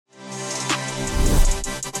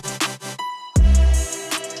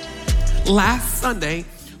Last Sunday,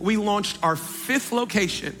 we launched our 5th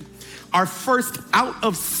location, our first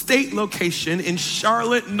out-of-state location in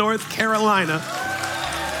Charlotte, North Carolina.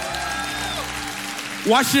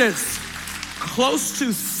 Watch this. Close to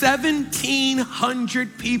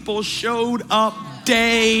 1,700 people showed up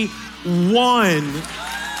day 1.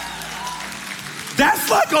 That's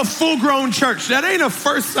like a full-grown church. That ain't a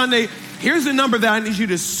first Sunday. Here's a number that I need you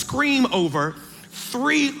to scream over.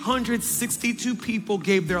 362 people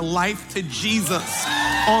gave their life to Jesus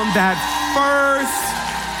on that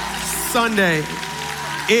first Sunday.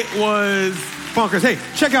 It was bonkers. Hey,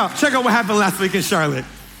 check out what happened last week in Charlotte.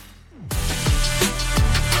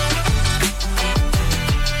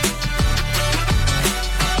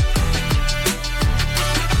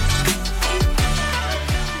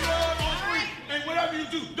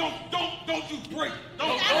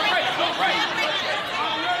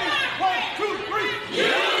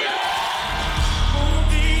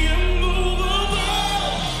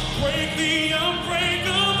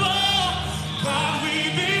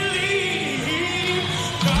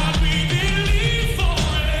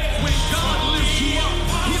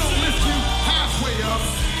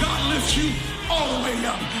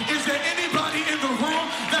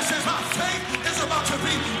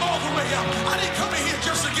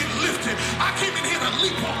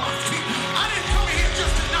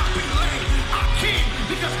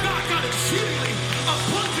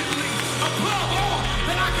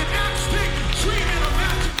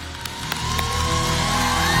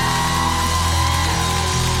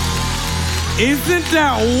 Isn't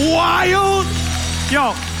that wild?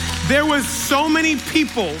 Yo, there was so many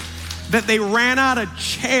people that they ran out of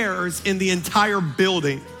chairs in the entire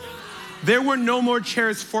building. There were no more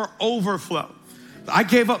chairs for overflow. I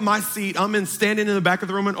gave up my seat. I'm standing in the back of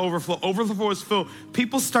the room in overflow. Overflow was filled.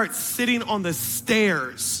 People start sitting on the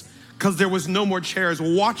stairs because there was no more chairs,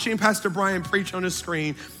 watching Pastor Brian preach on the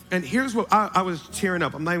screen. And here's what I was tearing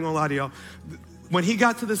up. I'm not even gonna lie to y'all. When he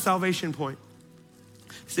got to the salvation point,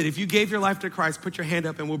 he said, if you gave your life to Christ, put your hand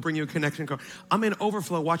up and we'll bring you a connection card. I'm in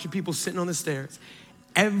overflow watching people sitting on the stairs.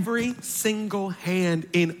 Every single hand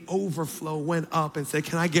in overflow went up and said,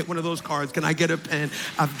 can I get one of those cards? Can I get a pen?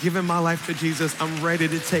 I've given my life to Jesus. I'm ready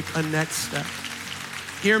to take a next step.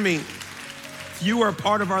 Hear me. You are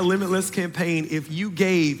part of our Limitless campaign. If you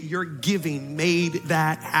gave, your giving made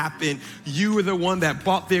that happen. You were the one that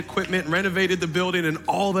bought the equipment, renovated the building, and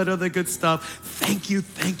all that other good stuff. Thank you,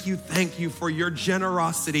 thank you, thank you for your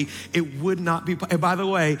generosity. It would not be, and by the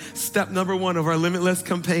way, step number 1 of our Limitless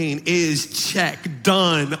campaign is check,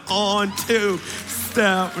 done, on to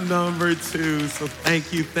step number 2. So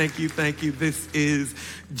thank you, thank you, thank you. This is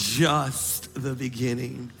just the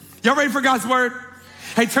beginning. Y'all ready for God's word?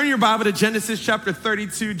 Hey, turn your Bible to Genesis chapter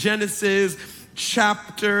 32. Genesis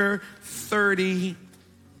chapter 32.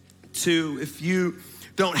 If you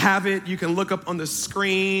don't have it, you can look up on the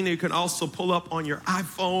screen. You can also pull up on your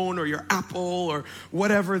iPhone or your Apple or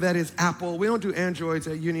whatever that is Apple. We don't do Androids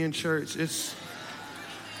at Union Church.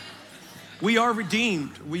 We are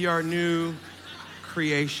redeemed. We are new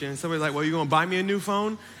creation. Somebody's like, well, you gonna buy me a new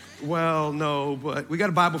phone? Well, no, but we got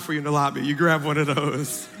a Bible for you in the lobby. You grab one of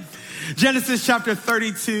those. Genesis chapter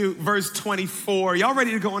 32, verse 24. Y'all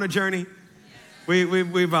ready to go on a journey?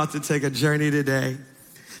 We're about to take a journey today.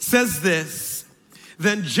 Says this,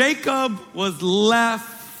 then Jacob was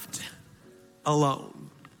left alone.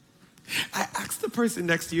 I asked the person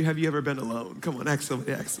next to you, have you ever been alone? Come on, ask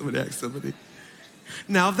somebody, ask somebody, ask somebody.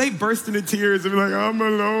 Now, if they burst into tears and be like, I'm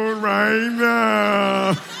alone right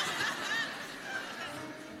now.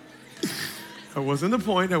 That wasn't the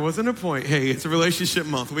point. That wasn't the point. Hey, it's a relationship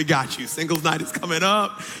month. We got you. Singles night is coming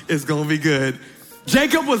up. It's going to be good.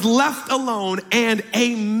 Jacob was left alone and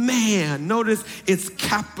a man, notice it's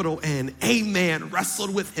capital N, a man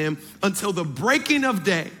wrestled with him until the breaking of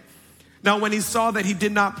day. Now, when he saw that he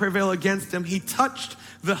did not prevail against him, he touched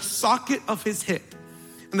the socket of his hip.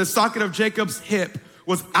 And the socket of Jacob's hip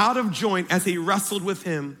was out of joint as he wrestled with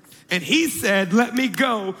him. And he said, let me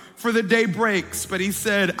go, for the day breaks. But he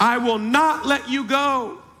said, I will not let you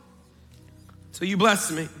go till you bless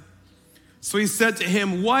me. So he said to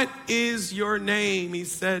him, what is your name? He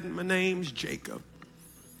said, my name's Jacob.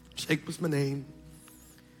 Jacob's my name.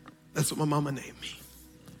 That's what my mama named me.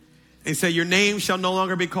 And he said, your name shall no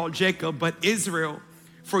longer be called Jacob, but Israel.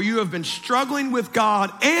 For you have been struggling with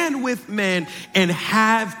God and with men and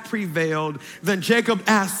have prevailed. Then Jacob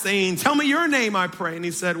asked, saying, tell me your name, I pray. And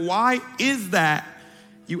he said, why is that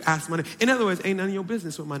you ask my name? In other words, ain't none of your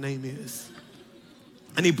business what my name is.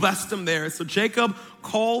 And he blessed him there. So Jacob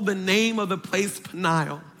called the name of the place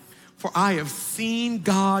Peniel, for I have seen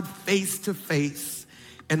God face to face,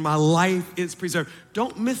 and my life is preserved.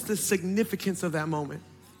 Don't miss the significance of that moment.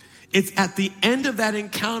 It's at the end of that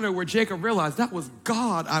encounter where Jacob realized that was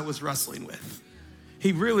God I was wrestling with.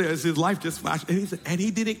 He realized his life just flashed, and he said, and he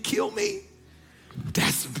didn't kill me.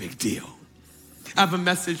 That's a big deal. I have a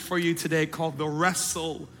message for you today called The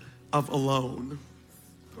Wrestle of Alone.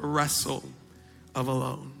 The Wrestle of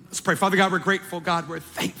Alone. Let's pray. Father God, we're grateful. God, we're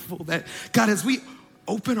thankful that, God, as we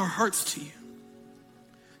open our hearts to you,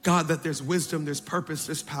 God, that there's wisdom, there's purpose,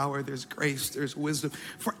 there's power, there's grace, there's wisdom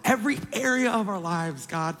for every area of our lives,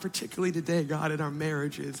 God, particularly today, God, in our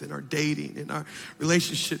marriages, in our dating, in our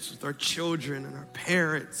relationships with our children and our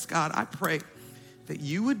parents. God, I pray that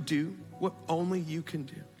you would do what only you can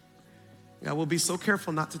do. God, we'll be so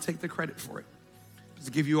careful not to take the credit for it, but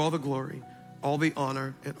to give you all the glory, all the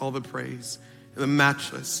honor, and all the praise. In the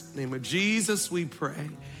matchless name of Jesus, we pray.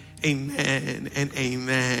 Amen and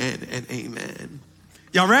amen and amen.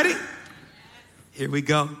 Y'all ready? Here we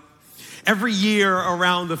go. Every year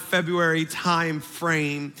around the February time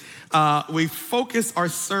frame, we focus our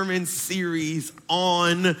sermon series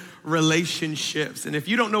on relationships. And if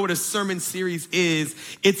you don't know what a sermon series is,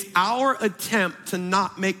 it's our attempt to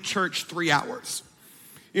not make church 3 hours.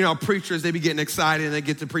 You know, preachers, they be getting excited and they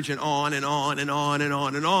get to preaching on and on and on and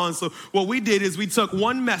on and on. So what we did is we took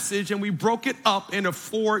one message and we broke it up into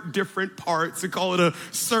 4 different parts to call it a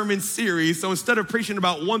sermon series. So instead of preaching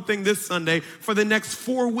about one thing this Sunday, for the next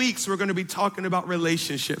 4 weeks, we're going to be talking about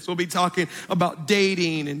relationships. We'll be talking about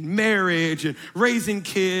dating and marriage and raising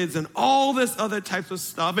kids and all this other types of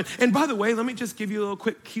stuff. And by the way, let me just give you a little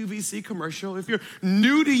quick QVC commercial. If you're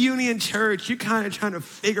new to Union Church, you're kind of trying to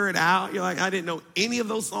figure it out. You're like, I didn't know any of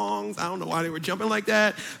those songs. I don't know why they were jumping like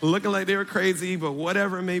that, looking like they were crazy, but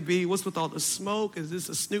whatever it may be. What's with all the smoke? Is this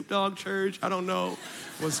a Snoop Dogg church? I don't know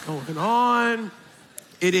what's going on.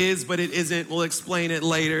 It is, but it isn't. We'll explain it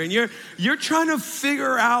later. And you're trying to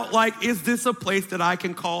figure out, like, is this a place that I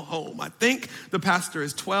can call home? I think the pastor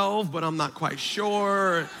is 12, but I'm not quite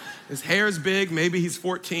sure. His hair's big. Maybe he's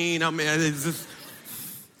 14. I mean, it's just...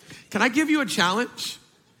 Can I give you a challenge?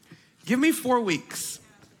 Give me 4 weeks.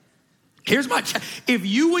 Here's my, if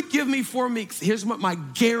you would give me 4 weeks, here's what my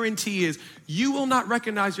guarantee is. You will not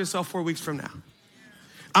recognize yourself 4 weeks from now.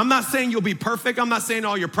 I'm not saying you'll be perfect. I'm not saying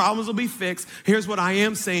all your problems will be fixed. Here's what I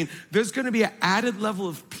am saying. There's going to be an added level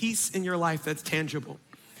of peace in your life that's tangible.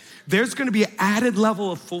 There's going to be an added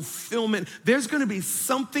level of fulfillment. There's going to be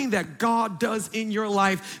something that God does in your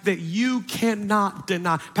life that you cannot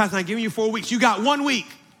deny. Pastor, I'm giving you 4 weeks. You got 1 week.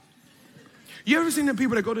 You ever seen the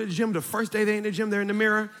people that go to the gym the first day they in the gym, they're in the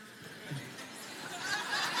mirror?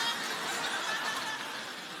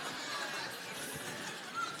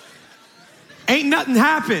 Ain't nothing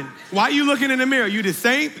happened. Why are you looking in the mirror? You the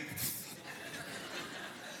same?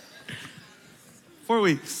 4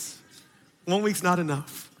 weeks. 1 week's not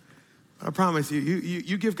enough. I promise you,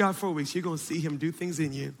 you give God 4 weeks, you're going to see him do things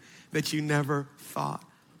in you that you never thought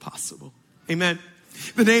possible. Amen.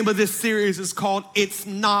 The name of this series is called It's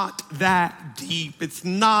Not That Deep. It's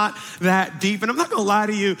not that deep. And I'm not going to lie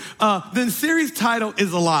to you. The series title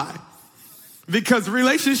is a lie because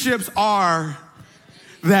relationships are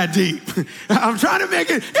that deep. I'm trying to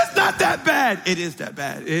make it, it's not that bad. It is that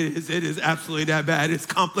bad. It is absolutely that bad. It's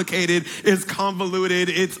complicated. It's convoluted.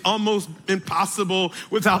 It's almost impossible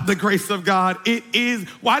without the grace of God. It is.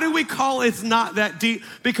 Why do we call It's Not That Deep?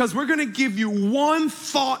 Because we're going to give you one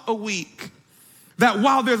thought a week that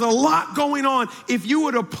while there's a lot going on, if you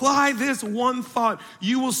would apply this one thought,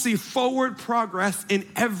 you will see forward progress in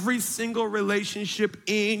every single relationship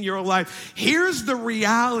in your life. Here's the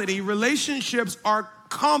reality. Relationships are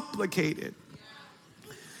complicated.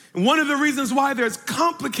 And one of the reasons why they're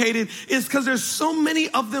complicated is because there's so many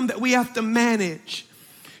of them that we have to manage.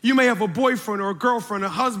 You may have a boyfriend or a girlfriend, a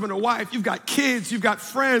husband or wife. You've got kids, you've got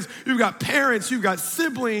friends, you've got parents, you've got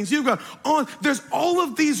siblings, there's all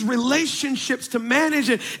of these relationships to manage.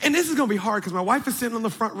 And this is going to be hard because my wife is sitting on the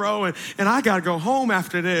front row and I got to go home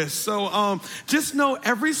after this. So just know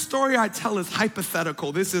every story I tell is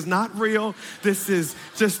hypothetical. This is not real. This is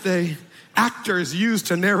just actors used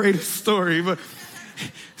to narrate a story.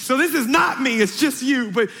 So this is not me, it's just you.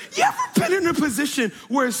 But you ever been in a position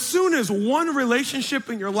where as soon as one relationship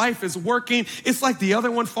in your life is working, it's like the other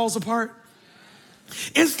one falls apart?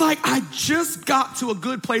 It's like I just got to a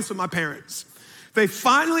good place with my parents. They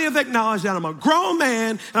finally have acknowledged that I'm a grown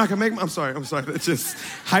man and I can make I'm sorry. That's just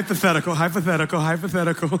hypothetical.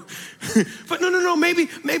 But no.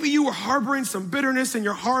 Maybe you were harboring some bitterness in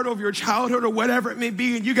your heart over your childhood or whatever it may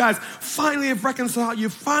be. And you guys finally have reconciled.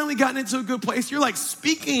 You've finally gotten into a good place. You're like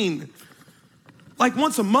speaking like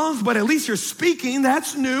once a month, but at least you're speaking.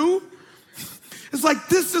 That's new. It's like,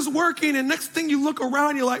 this is working, and next thing you look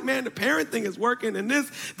around, you're like, man, the parent thing is working, and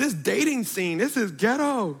this dating scene, this is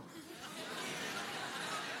ghetto.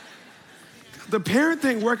 The parent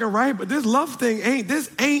thing working right, but this love thing ain't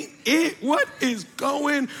it. What is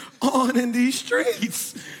going on in these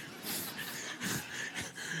streets?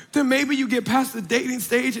 Then maybe you get past the dating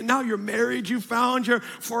stage and now you're married, you found your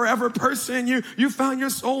forever person, you found your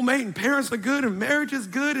soulmate, and parents are good and marriage is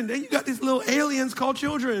good, and then you got these little aliens called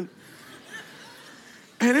children.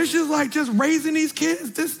 And it's just like, just raising these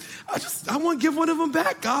kids, I want to give one of them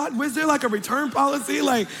back, God. Was there like a return policy?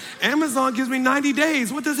 Like, Amazon gives me 90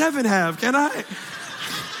 days. What does heaven have? Can I?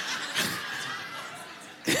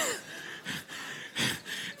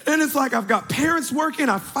 And it's like, I've got parents working.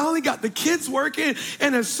 I finally got the kids working.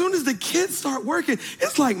 And as soon as the kids start working,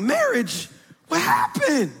 it's like marriage. What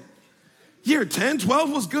happened? Year 10,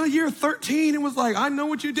 12 was good. Year 13, it was like, I know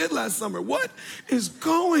what you did last summer. What is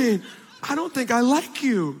going? I don't think I like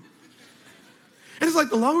you. And it's like,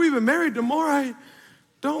 the longer we've been married, the more I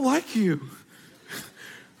don't like you.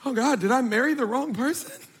 Oh God, did I marry the wrong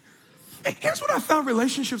person? And here's what I found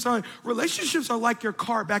relationships are like. Relationships are like your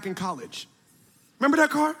car back in college. Remember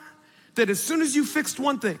that car? That as soon as you fixed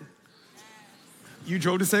one thing, you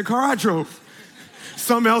drove the same car I drove.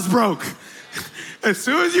 Something else broke. As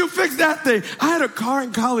soon as you fixed that thing, I had a car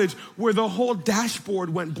in college where the whole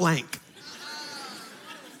dashboard went blank.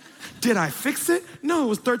 Did I fix it? No, it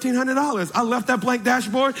was $1,300. I left that blank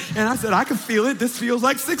dashboard and I said, I can feel it. This feels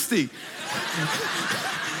like 60.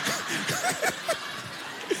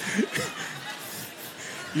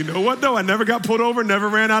 You know what though? I never got pulled over, never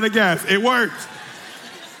ran out of gas. It worked.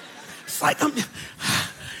 It's like,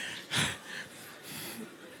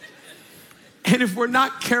 and if we're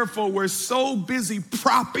not careful, we're so busy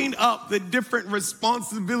propping up the different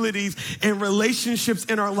responsibilities and relationships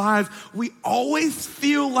in our lives, we always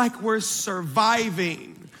feel like we're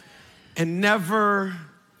surviving and never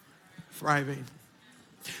thriving.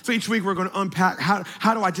 So each week we're going to unpack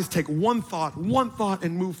how do I just take one thought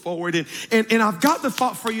and move forward. And I've got the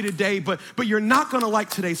thought for you today, but you're not going to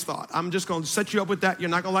like today's thought. I'm just going to set you up with that.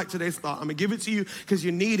 You're not going to like today's thought. I'm going to give it to you because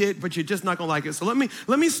you need it, but you're just not going to like it. So let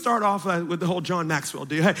me start off with the whole John Maxwell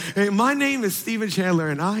deal. Hey, my name is Stephen Chandler,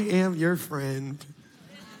 and I am your friend.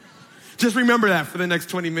 Just remember that for the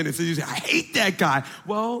next 20 minutes. You say, I hate that guy.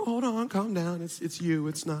 Well, hold on, calm down. It's you,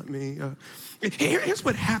 it's not me. Here's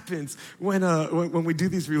what happens when we do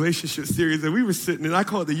these relationship series. And we were sitting, and I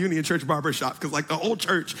call it the Union Church Barbershop, because like the whole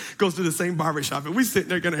church goes to the same barbershop. And we sitting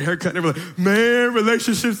there getting a haircut, and we're like, man,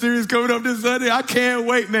 relationship series coming up this Sunday. I can't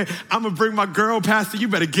wait, man. I'm going to bring my girl, Pastor. You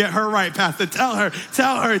better get her right, Pastor. Tell her.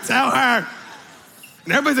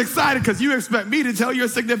 And everybody's excited because you expect me to tell your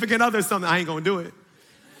significant other something. I ain't going to do it.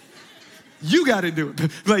 You got to do it.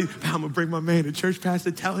 Like, I'm going to bring my man to church, Pastor.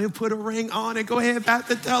 Tell him put a ring on it. Go ahead,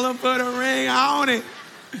 Pastor. Tell him put a ring on it.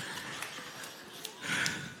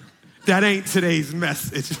 That ain't today's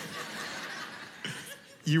message.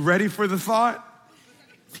 You ready for the thought?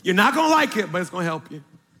 You're not going to like it, but it's going to help you.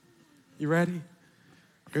 You ready?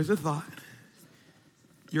 Here's the thought.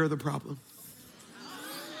 You're the problem.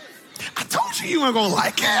 I told you you weren't going to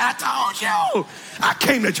like it. I told you. I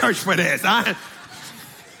came to church for this.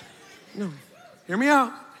 No, hear me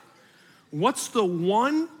out. What's the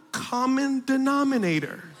one common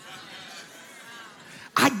denominator?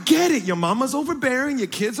 I get it. Your mama's overbearing, your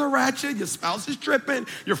kids are ratchet, your spouse is tripping,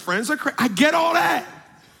 your friends are crazy. I get all that.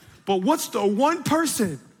 But what's the one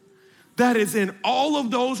person that is in all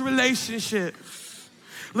of those relationships?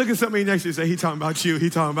 Look at somebody next to you and say, he talking about you, he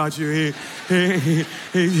talking about you.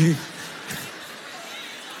 He.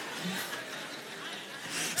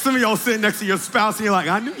 Some of y'all sitting next to your spouse and you're like,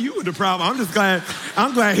 I knew you were the problem.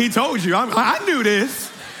 I'm glad he told you. I knew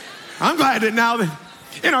this. I'm glad that now that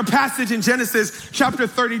in our passage in Genesis chapter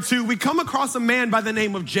 32, we come across a man by the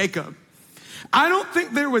name of Jacob. I don't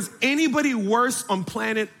think there was anybody worse on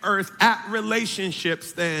planet Earth at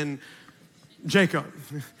relationships than Jacob.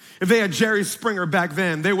 If they had Jerry Springer back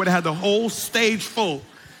then, they would have had the whole stage full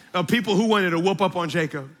of people who wanted to whoop up on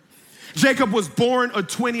Jacob. Jacob was born a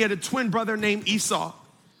twin. He had a twin brother named Esau.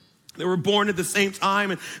 They were born at the same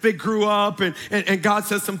time, and they grew up, and God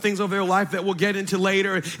says some things over their life that we'll get into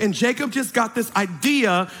later. And Jacob just got this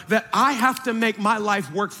idea that I have to make my life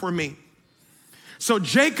work for me. So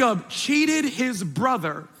Jacob cheated his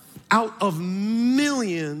brother out of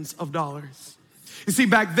millions of dollars. You see,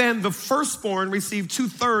 back then, the firstborn received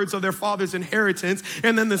 2/3 of their father's inheritance,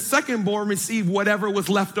 and then the secondborn received whatever was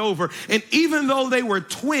left over. And even though they were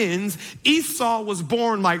twins, Esau was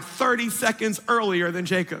born like 30 seconds earlier than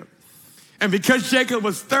Jacob. And because Jacob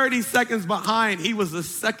was 30 seconds behind, he was the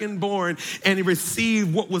second born and he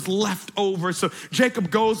received what was left over. So Jacob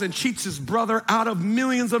goes and cheats his brother out of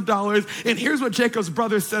millions of dollars. And here's what Jacob's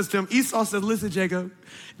brother says to him. Esau said, listen, Jacob,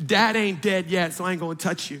 dad ain't dead yet, so I ain't gonna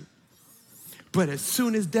touch you. But as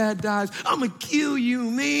soon as dad dies, I'm gonna kill you,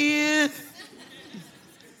 man.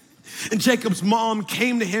 And Jacob's mom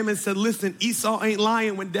came to him and said, listen, Esau ain't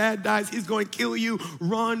lying. When dad dies, he's going to kill you.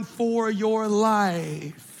 Run for your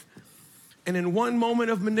life. And in one moment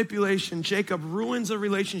of manipulation, Jacob ruins a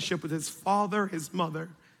relationship with his father, his mother,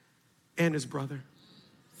 and his brother.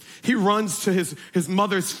 He runs to his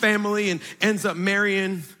mother's family and ends up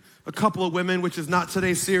marrying a couple of women, which is not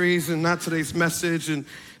today's series and not today's message, and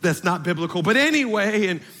that's not biblical. But anyway,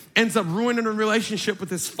 and ends up ruining a relationship with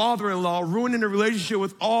his father-in-law, ruining a relationship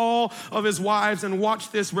with all of his wives. And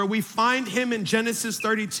watch this, where we find him in Genesis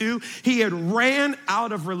 32, he had ran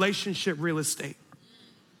out of relationship real estate.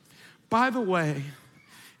 By the way,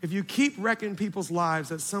 if you keep wrecking people's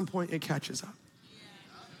lives, at some point it catches up.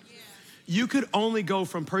 You could only go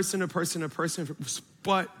from person to person to person,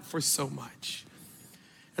 but for so much.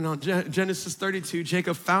 And on Genesis 32,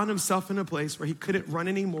 Jacob found himself in a place where he couldn't run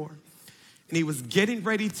anymore. And he was getting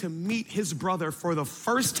ready to meet his brother for the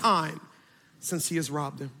first time since he has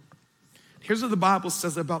robbed him. Here's what the Bible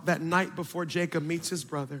says about that night before Jacob meets his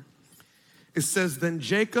brother. It says, then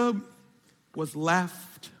Jacob was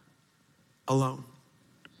left alone.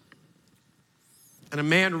 And a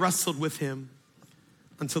man wrestled with him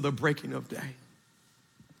until the breaking of day.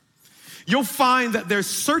 You'll find that there's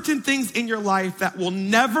certain things in your life that will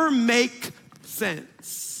never make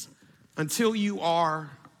sense until you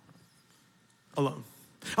are alone.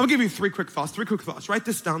 I'm gonna give you three quick thoughts. Write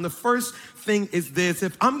this down. The first thing is this.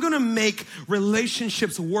 If I'm gonna make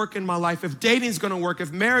relationships work in my life, if dating's gonna work,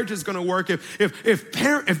 if marriage is gonna work, if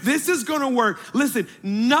this is gonna work, listen,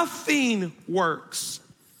 nothing works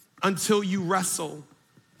until you wrestle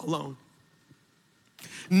alone.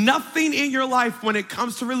 Nothing in your life when it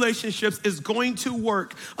comes to relationships is going to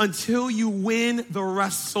work until you win the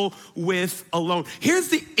wrestle with alone. Here's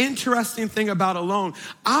the interesting thing about alone.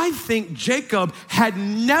 I think Jacob had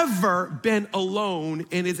never been alone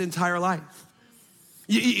in his entire life.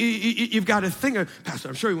 You've got to think of, Pastor,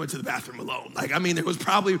 I'm sure he went to the bathroom alone. There was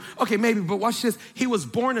probably, okay, maybe, but watch this. He was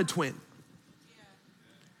born a twin.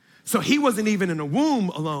 So he wasn't even in a womb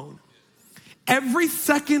alone. Every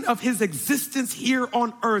second of his existence here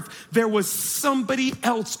on earth, there was somebody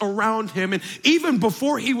else around him. And even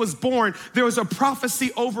before he was born, there was a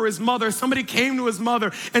prophecy over his mother. Somebody came to his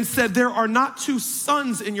mother and said, there are not two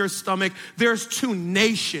sons in your stomach, there's two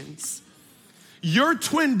nations. Your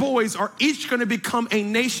twin boys are each going to become a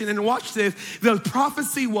nation. And watch this. The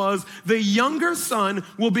prophecy was the younger son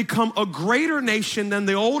will become a greater nation than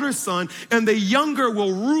the older son, and the younger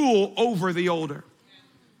will rule over the older.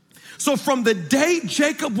 So from the day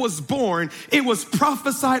Jacob was born, it was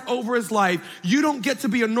prophesied over his life. You don't get to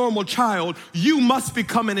be a normal child. You must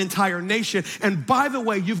become an entire nation. And by the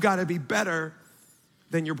way, you've got to be better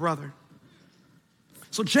than your brother.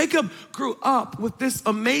 So Jacob grew up with this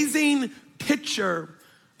amazing picture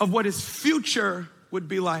of what his future would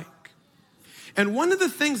be like. And one of the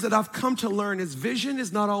things that I've come to learn is vision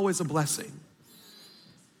is not always a blessing.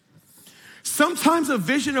 Sometimes a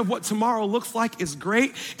vision of what tomorrow looks like is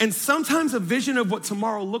great, and sometimes a vision of what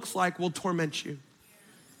tomorrow looks like will torment you.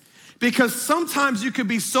 Because sometimes you could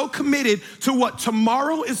be so committed to what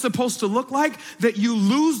tomorrow is supposed to look like that you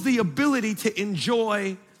lose the ability to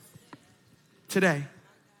enjoy today.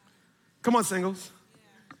 Come on, singles.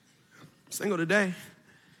 I'm single today.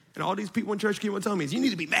 And all these people in church keep on telling me, you need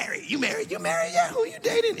to be married. You married? Yeah, who are you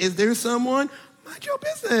dating? Is there someone? Mind your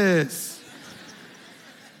business.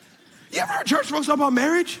 You ever heard church folks talk about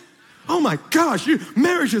marriage? Oh my gosh,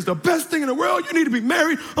 marriage is the best thing in the world. You need to be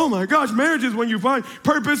married. Oh my gosh, marriage is when you find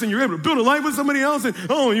purpose and you're able to build a life with somebody else, and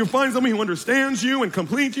you find somebody who understands you and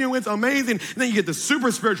completes you. It's amazing. And then you get the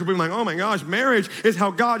super spiritual people like, oh my gosh, marriage is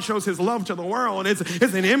how God shows his love to the world. It's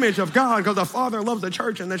an image of God because the Father loves the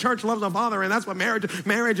church and the church loves the Father, and that's what marriage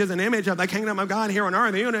is, an image of the kingdom of God here on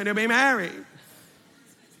earth. You need to be married.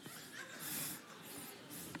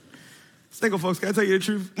 Single folks, can I tell you the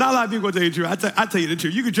truth? Not a lot of people will tell you the truth. I tell you the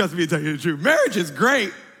truth. You can trust me to tell you the truth. Marriage is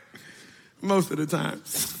great most of the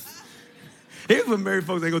times. Here's what married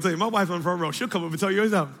folks ain't gonna tell you. My wife's on the front row. She'll come up and tell you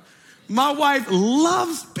herself. My wife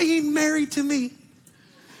loves being married to me.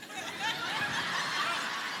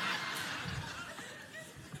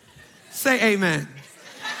 Say amen.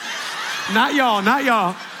 Not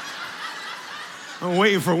y'all. I'm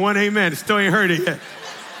waiting for one amen. Still ain't heard it yet.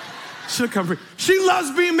 She'll come for. She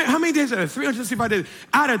loves being married. How many days are there? 365 days.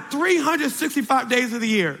 Out of 365 days of the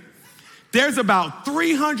year, There's about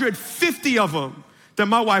 350 of them that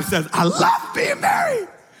my wife says, I love being married.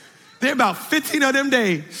 There are about 15 of them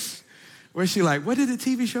days where she like, what did the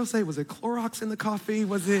TV show say? Was it Clorox in the coffee?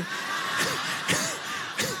 Was it?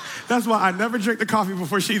 That's why I never drink the coffee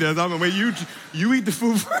before she does. I'm like, you eat the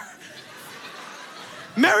food first.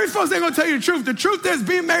 Married folks ain't gonna tell you the truth. The truth is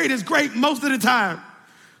being married is great most of the time.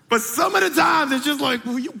 But some of the times it's just like,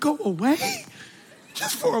 will you go away? I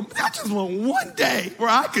just want one day where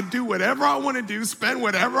I can do whatever I want to do, spend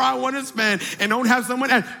whatever I want to spend, and don't have someone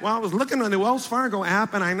ask, well, I was looking on the Wells Fargo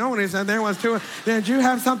app, and I know, and they said there was too. Did you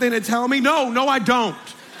have something to tell me? No, I don't.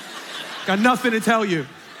 Got nothing to tell you.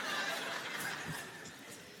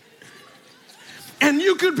 And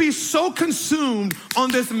you could be so consumed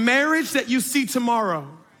on this marriage that you see tomorrow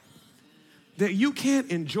that you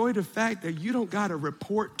can't enjoy the fact that you don't got to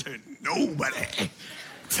report to nobody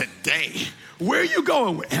today. Where are you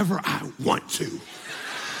going? Wherever I want to.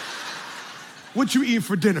 What you eating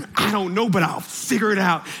for dinner? I don't know, but I'll figure it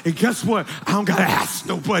out. And guess what? I don't got to ask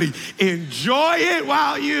nobody. Enjoy it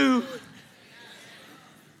while you...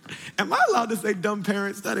 Am I allowed to say dumb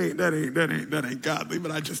parents? That ain't godly,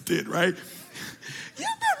 but I just did, right? You've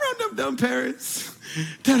been around them dumb parents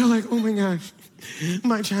that are like, oh my gosh,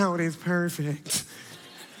 my child is perfect.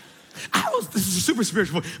 This is super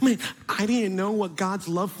spiritual. Man, I didn't know what God's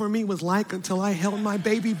love for me was like until I held my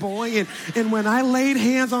baby boy. And when I laid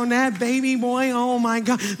hands on that baby boy, oh my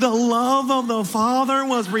God, the love of the Father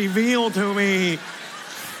was revealed to me.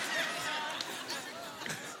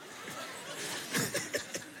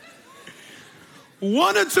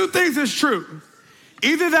 One of two things is true.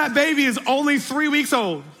 Either that baby is only 3 weeks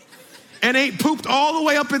old and ain't pooped all the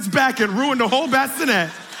way up its back and ruined the whole bassinet,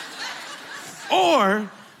 or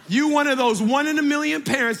you one of those 1 in a million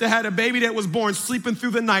parents that had a baby that was born sleeping through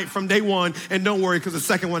the night from day one, and don't worry because the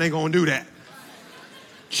second one ain't gonna do that.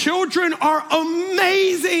 Children are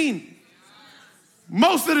amazing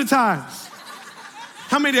most of the times.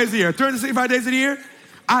 How many days a year? 365 days of the year?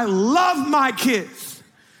 I love my kids.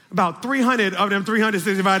 About 300 of them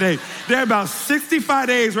 365 days. There are about 65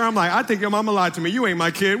 days where I'm like, I think your mama lied to me. You ain't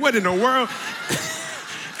my kid. What in the world?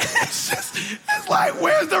 It's like,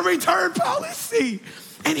 where's the return policy?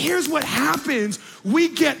 And here's what happens. We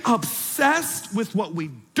get obsessed with what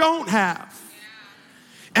we don't have.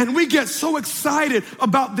 And we get so excited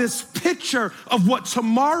about this picture of what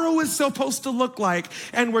tomorrow is supposed to look like.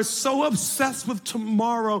 And we're so obsessed with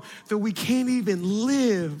tomorrow that we can't even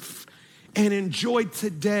live and enjoy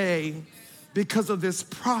today because of this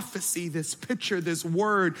prophecy, this picture, this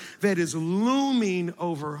word that is looming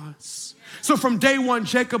over us. So from day one,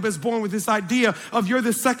 Jacob is born with this idea of you're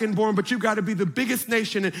the second born, but you've got to be the biggest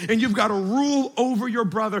nation and you've got to rule over your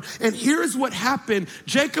brother. And here's what happened.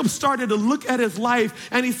 Jacob started to look at his life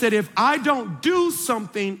and he said, if I don't do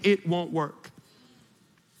something, it won't work.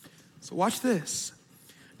 So watch this.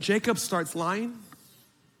 Jacob starts lying.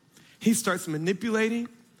 He starts manipulating.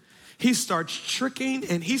 He starts tricking,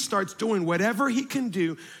 and he starts doing whatever he can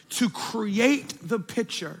do to create the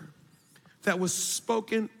picture that was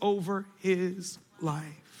spoken over his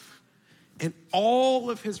life. And all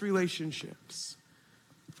of his relationships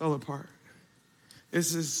fell apart.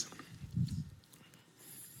 It's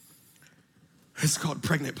called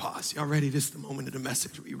pregnant pause. Y'all ready? This is the moment of the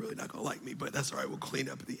message where you're really not gonna like me, but that's all right, we'll clean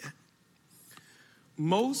up at the end.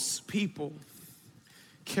 Most people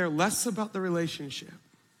care less about the relationship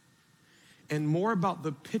and more about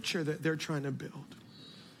the picture that they're trying to build.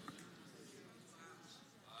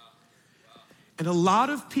 And a lot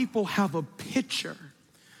of people have a picture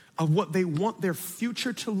of what they want their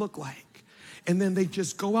future to look like, and then they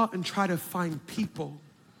just go out and try to find people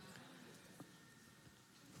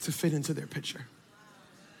to fit into their picture.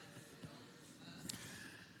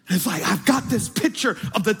 It's like, I've got this picture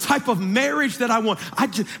of the type of marriage that I want.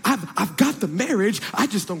 I've got the marriage, I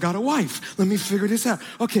just don't got a wife. Let me figure this out.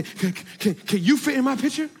 Okay, can you fit in my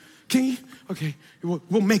picture? Can you? Okay,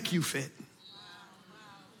 we'll make you fit.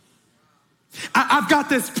 I've got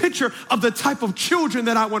this picture of the type of children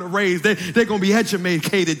that I want to raise. They're going to be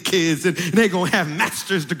educated kids, and they're going to have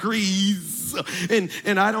master's degrees.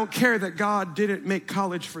 And I don't care that God didn't make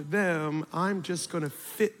college for them. I'm just going to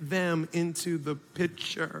fit them into the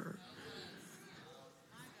picture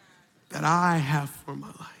that I have for my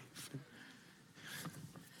life.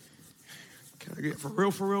 Can I get for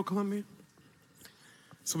real, Columbia?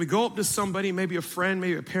 So we go up to somebody, maybe a friend,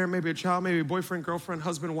 maybe a parent, maybe a child, maybe a boyfriend, girlfriend,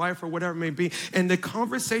 husband, wife, or whatever it may be. And the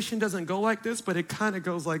conversation doesn't go like this, but it kind of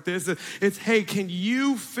goes like this. It's, hey, can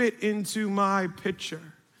you fit into my picture?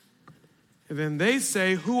 And then they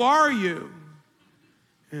say, who are you?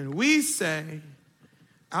 And we say,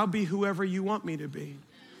 I'll be whoever you want me to be.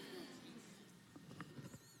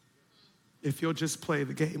 if you'll just play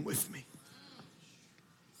the game with me.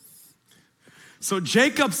 So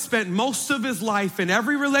Jacob spent most of his life in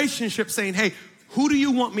every relationship saying, hey, who do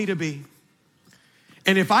you want me to be?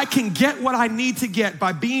 And if I can get what I need to get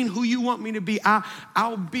by being who you want me to be,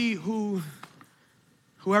 I'll be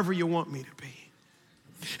whoever you want me to be.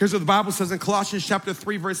 Here's what the Bible says in Colossians chapter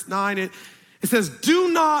 3, verse 9. It says, do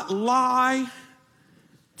not lie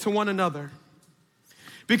to one another,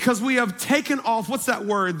 because we have taken off, what's that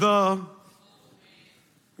word?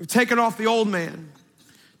 We've taken off the old man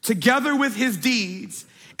together with his deeds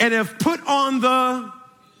and have put on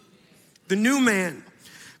the new man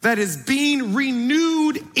that is being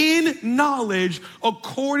renewed in knowledge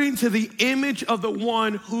according to the image of the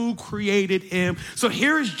one who created him. So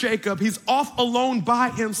here is Jacob. He's off alone by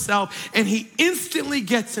himself, and he instantly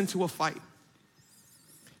gets into a fight.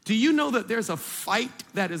 Do you know that there's a fight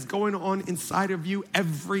that is going on inside of you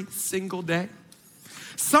every single day?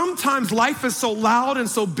 Sometimes life is so loud and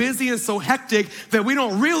so busy and so hectic that we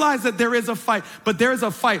don't realize that there is a fight, but there is a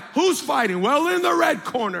fight. Who's fighting? Well, in the red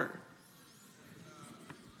corner,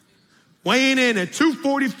 weighing in at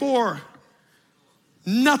 244,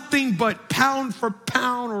 nothing but pound for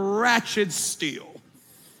pound ratchet steel.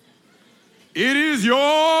 It is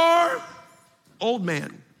your old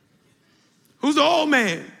man. Who's the old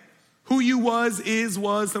man? Who you was,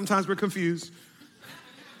 sometimes we're confused.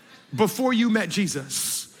 Before you met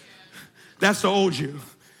Jesus. That's the old you.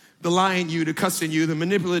 The lying you, the cussing you, the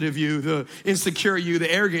manipulative you, the insecure you,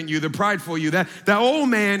 the arrogant you, the prideful you. That old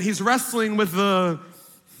man, he's wrestling with the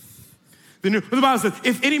new. The Bible says,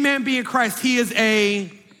 if any man be in Christ, he is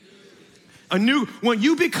a new. When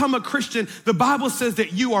you become a Christian, the Bible says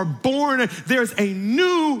that you are born, there's a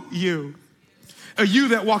new you. A you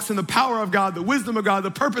that walks in the power of God, the wisdom of God,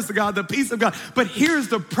 the purpose of God, the peace of God. But here's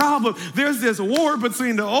the problem. There's this war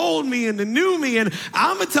between the old me and the new me. And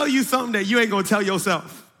I'm going to tell you something that you ain't going to tell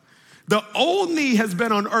yourself. The old me has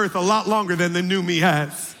been on earth a lot longer than the new me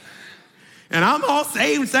has. And I'm all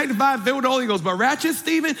saved, sanctified, filled with the Holy Ghost. But Ratchet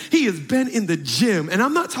Stephen, he has been in the gym. And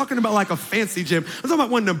I'm not talking about like a fancy gym. I'm talking about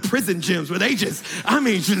one of them prison gyms where they just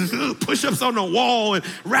push-ups on the wall. And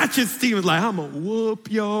Ratchet Stephen's like, I'm going to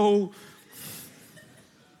whoop yo.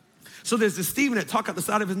 So there's this Stephen that talk out the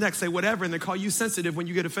side of his neck, say whatever, and they call you sensitive when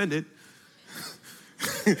you get offended.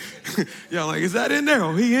 Y'all like, is that in there?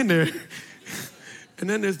 Oh, he in there. And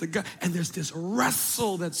then there's the guy, and there's this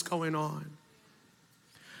wrestle that's going on.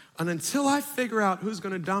 And until I figure out who's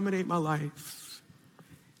going to dominate my life,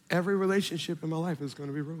 every relationship in my life is going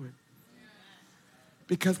to be ruined.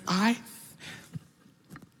 Because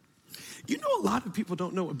you know, a lot of people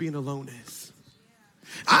don't know what being alone is.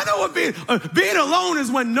 I know what being alone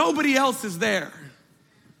is when nobody else is there.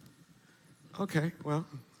 Okay, well,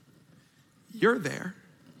 you're there.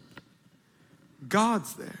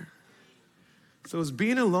 God's there. So is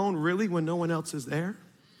being alone really when no one else is there?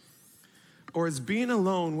 Or is being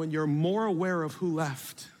alone when you're more aware of who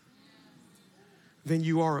left than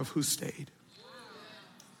you are of who stayed?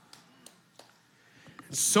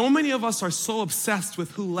 And so many of us are so obsessed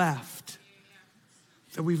with who left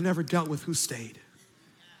that we've never dealt with who stayed.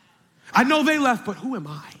 I know they left, but who am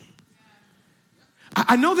I?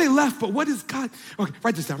 I know they left, but what is God? Okay,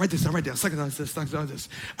 write this down. Second on this.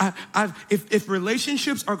 If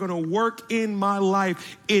relationships are going to work in my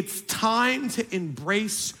life, it's time to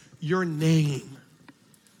embrace your name.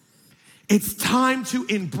 It's time to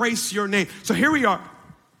embrace your name. So here we are.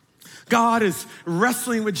 God is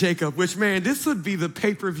wrestling with Jacob, which, man, this would be the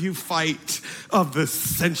pay-per-view fight of the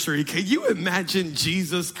century. Can you imagine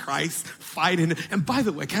Jesus Christ fighting? And by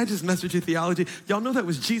the way, can I just mess with your theology? Y'all know that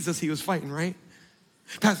was Jesus he was fighting, right?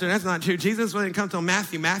 Pastor, that's not true. Jesus didn't come till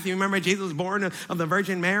Matthew. Remember Jesus was born of the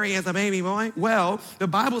Virgin Mary as a baby boy? Well, the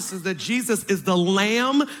Bible says that Jesus is the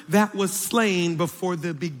lamb that was slain before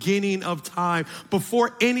the beginning of time.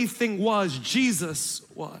 Before anything was, Jesus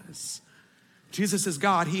was. Jesus is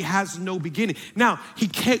God. He has no beginning. Now, he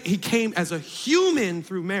came as a human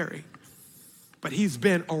through Mary, but he's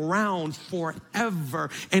been around forever.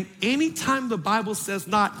 And anytime the Bible says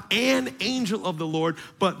not an angel of the Lord,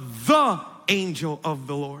 but the angel of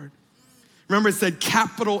the Lord. Remember it said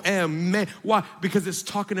capital M. Man. Why? Because it's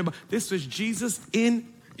talking about, this was Jesus in,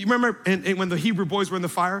 you remember and when the Hebrew boys were in the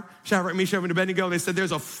fire, Shadrach, Meshach, and Abednego, they said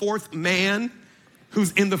there's a fourth man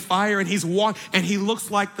who's in the fire and he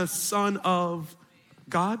looks like the Son of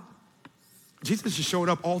God. Jesus just showed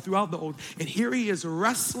up all throughout the Old. And here he is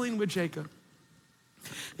wrestling with Jacob.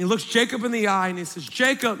 He looks Jacob in the eye and he says,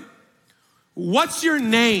 Jacob, what's your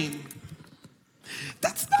name?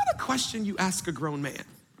 That's not a question you ask a grown man.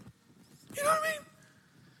 You know what I mean?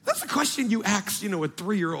 That's question you ask, a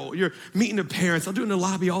 3-year-old. You're meeting the parents. I'll do it in the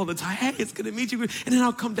lobby all the time. Hey, it's good to meet you. And then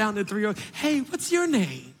I'll come down to the 3-year-old. Hey, what's your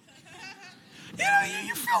name?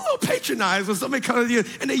 You feel a little patronized when somebody comes to you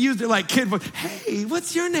and they use their kid voice. Hey,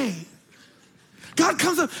 what's your name? God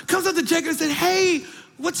comes up to Jacob and said, hey,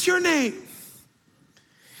 what's your name?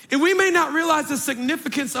 And we may not realize the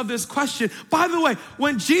significance of this question. By the way,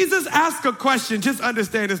 when Jesus asks a question, just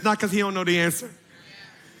understand it's not because he don't know the answer.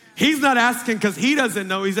 He's not asking because he doesn't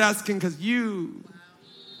know. He's asking because you.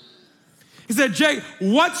 He said, Jake,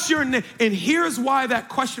 what's your name? And here's why that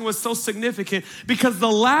question was so significant. Because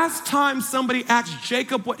the last time somebody asked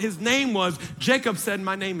Jacob what his name was, Jacob said,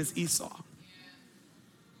 my name is Esau.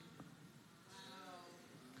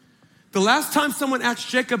 The last time someone asked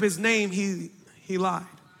Jacob his name, he lied.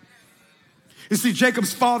 You see,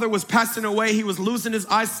 Jacob's father was passing away. He was losing his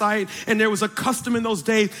eyesight. And there was a custom in those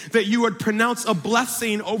days that you would pronounce a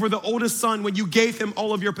blessing over the oldest son when you gave him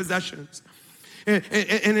all of your possessions. And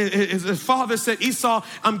his father said, Esau,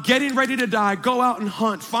 I'm getting ready to die. Go out and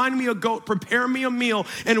hunt. Find me a goat. Prepare me a meal.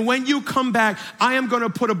 And when you come back, I am going to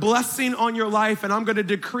put a blessing on your life. And I'm going to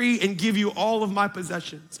decree and give you all of my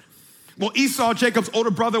possessions. Well, Esau, Jacob's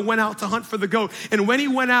older brother, went out to hunt for the goat. And when he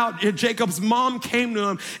went out, Jacob's mom came to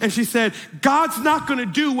him and she said, God's not going to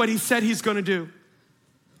do what he said he's going to do.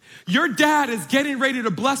 Your dad is getting ready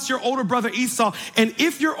to bless your older brother Esau. And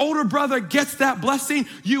if your older brother gets that blessing,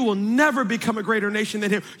 you will never become a greater nation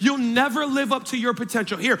than him. You'll never live up to your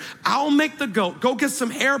potential. Here, I'll make the goat. Go get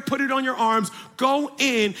some hair, put it on your arms. Go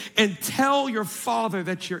in and tell your father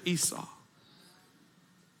that you're Esau.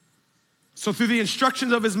 So through the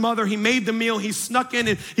instructions of his mother, he made the meal, he snuck in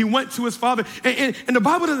and he went to his father. And the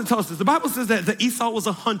Bible doesn't tell us this. The Bible says that Esau was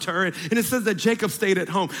a hunter and it says that Jacob stayed at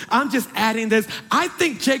home. I'm just adding this. I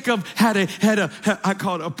think Jacob had I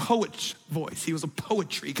call it a poet's voice. He was a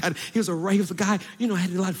poetry guy. He was a guy, had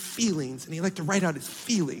a lot of feelings and he liked to write out his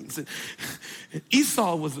feelings. And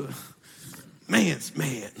Esau was a man's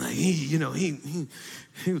man. He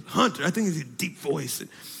was a hunter. I think he had a deep voice.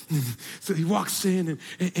 So he walks in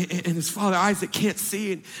and his father Isaac can't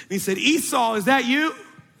see it. And he said, Esau, is that you?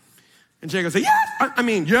 And Jacob said,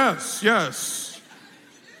 yes.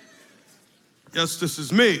 Yes, this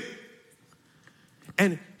is me.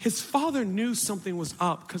 And his father knew something was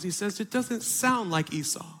up because he says, it doesn't sound like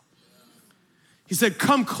Esau. He said,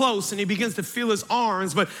 come close, and he begins to feel his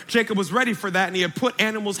arms, but Jacob was ready for that, and he had put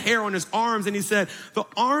animal's hair on his arms, and he said, the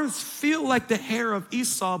arms feel like the hair of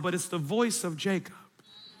Esau, but it's the voice of Jacob.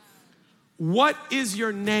 What is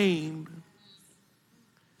your name?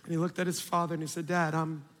 And he looked at his father and he said, Dad,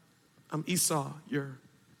 I'm Esau, your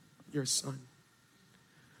son.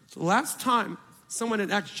 So the last time someone had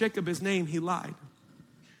asked Jacob his name, he lied.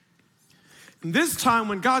 And this time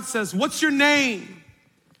when God says, what's your name?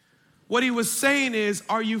 What he was saying is,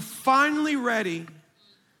 are you finally ready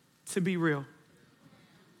to be real?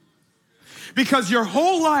 Because your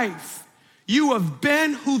whole life, you have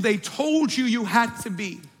been who they told you had to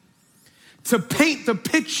be, to paint the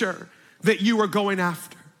picture that you were going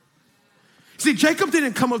after. See, Jacob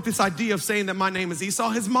didn't come up with this idea of saying that my name is Esau.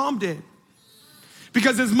 His mom did.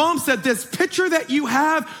 Because his mom said, this picture that you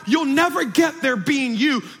have, you'll never get there being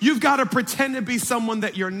you. You've got to pretend to be someone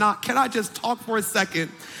that you're not. Can I just talk for a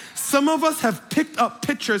second? Some of us have picked up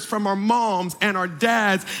pictures from our moms and our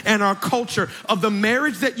dads and our culture of the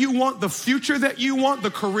marriage that you want, the future that you want,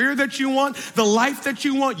 the career that you want, the life that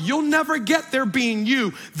you want. You'll never get there being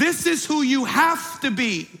you. This is who you have to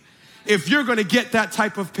be if you're going to get that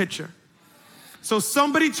type of picture. So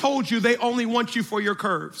somebody told you they only want you for your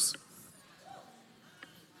curves.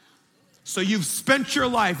 So you've spent your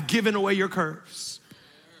life giving away your curves.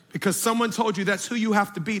 Because someone told you that's who you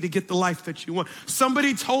have to be to get the life that you want.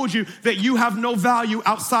 Somebody told you that you have no value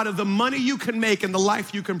outside of the money you can make and the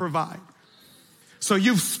life you can provide. So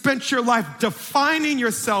you've spent your life defining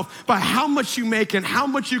yourself by how much you make and how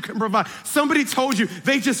much you can provide. Somebody told you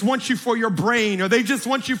they just want you for your brain, or they just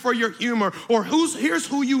want you for your humor, or here's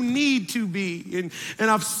who you need to be.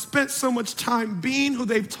 And I've spent so much time being who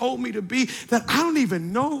they've told me to be that I don't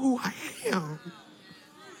even know who I am.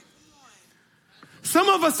 Some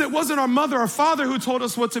of us, it wasn't our mother or father who told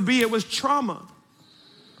us what to be. It was trauma.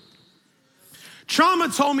 Trauma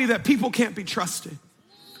told me that people can't be trusted.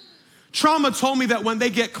 Trauma told me that when they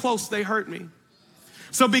get close, they hurt me.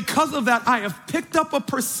 So because of that, I have picked up a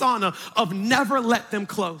persona of never let them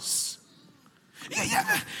close.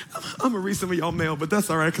 Yeah. I'm going to read some of y'all mail, but that's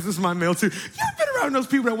all right because this is my mail too. Y'all been around those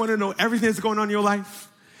people that want to know everything that's going on in your life?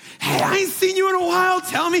 Hey, I ain't seen you in a while.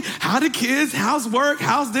 Tell me, how the kids, how's work,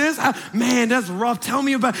 how's this? Man, that's rough. Tell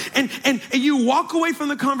me about it. And you walk away from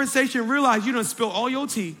the conversation and realize you done spilled all your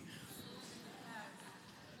tea.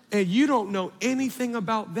 and you don't know anything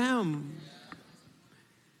about them.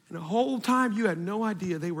 And the whole time you had no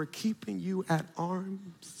idea they were keeping you at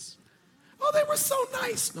arms. Oh, they were so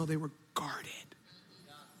nice. No, they were guarded.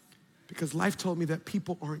 Because life told me that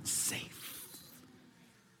people aren't safe.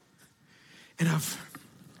 And that's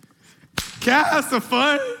the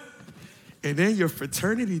fun. And then your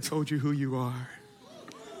fraternity told you who you are.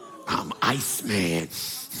 I'm Iceman.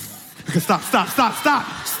 Stop.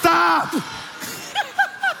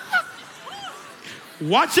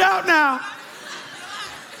 Watch out now.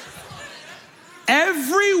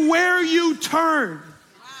 Everywhere you turn,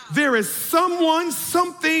 there is someone,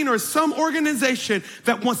 something, or some organization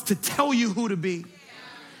that wants to tell you who to be.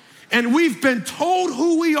 And we've been told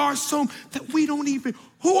who we are so that we don't even,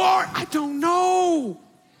 who are, I don't know.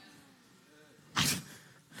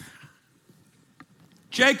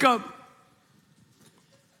 Jacob,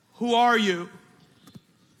 who are you?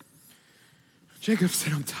 Jacob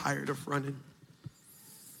said, I'm tired of running.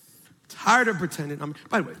 Tired of pretending.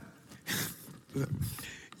 By the way,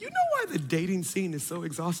 you know why the dating scene is so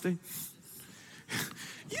exhausting?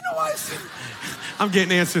 You know why I'm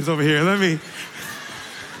getting answers over here.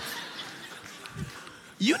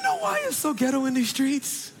 You know why it's so ghetto in these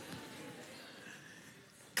streets?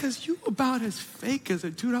 Because you about as fake as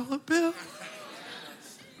a $2 bill.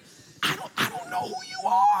 I don't know who you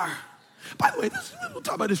are. By the way, we'll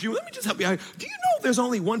talk about this. Let me just help you out. Do you know there's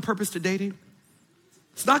only one purpose to dating?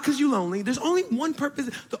 It's not because you're lonely. There's only one purpose.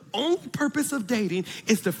 The only purpose of dating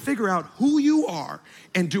is to figure out who you are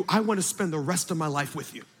and do I want to spend the rest of my life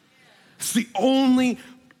with you. It's the only.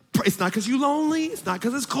 It's not because you're lonely. It's not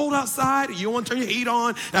because it's cold outside. You don't want to turn your heat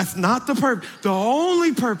on. That's not the purpose. The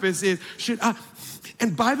only purpose is, should I?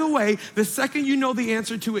 And by the way, the second you know the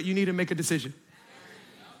answer to it, you need to make a decision.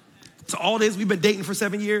 So all this, we've been dating for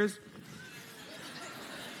 7 years.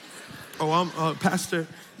 Oh, I'm Pastor,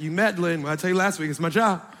 you meddling. Well, I tell you last week, it's my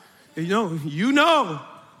job. You know. You know,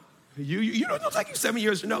 it'll take you 7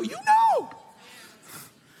 years to know. You know.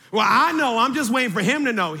 Well, I know. I'm just waiting for him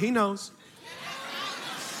to know. He knows.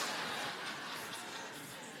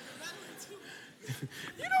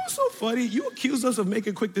 You know what's so funny? You accuse us of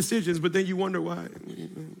making quick decisions, but then you wonder why.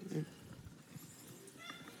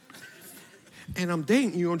 And I'm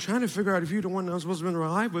dating you. I'm trying to figure out if you're the one that I'm supposed to be in my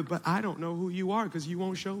life with, but I don't know who you are because you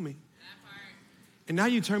won't show me. And now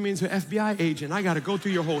you turn me into an FBI agent. I got to go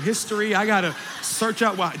through your whole history. I got to search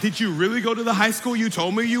out, why. Did you really go to the high school you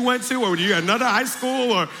told me you went to? Or you got another high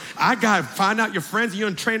school? Or I got to find out your friends. You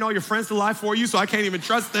done train all your friends to lie for you, so I can't even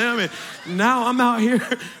trust them. And now I'm out here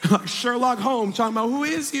like Sherlock Holmes talking about, who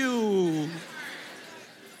is you?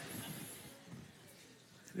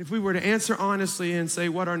 If we were to answer honestly and say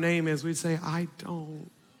what our name is, we'd say, I don't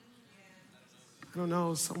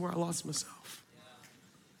know. Somewhere I lost myself.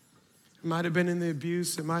 It might have been in the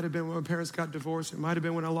abuse. It might have been when my parents got divorced. It might have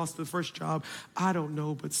been when I lost the first job. I don't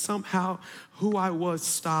know. But somehow who I was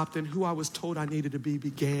stopped and who I was told I needed to be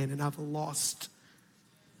began, and I've lost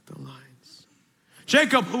the lines.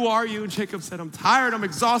 Jacob, who are you? And Jacob said, I'm tired. I'm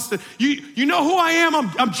exhausted. You know who I am?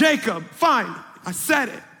 I'm Jacob. Fine. I said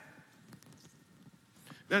it.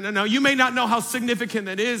 No. You may not know how significant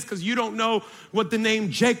that is because you don't know what the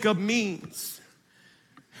name Jacob means.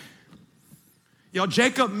 Yo,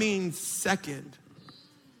 Jacob means second.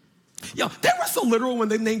 Yo, they were so literal when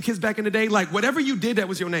they named kids back in the day. Like, whatever you did, that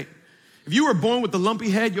was your name. If you were born with the lumpy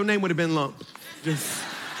head, your name would have been Lump.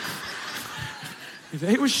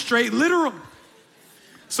 They were straight literal.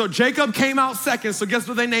 So Jacob came out second, so guess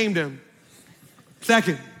what they named him?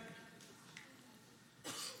 Second.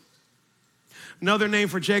 Another name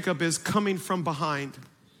for Jacob is coming from behind.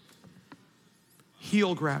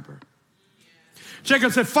 Heel grabber.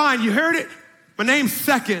 Jacob said, fine, you heard it? My name's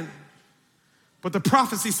second, but the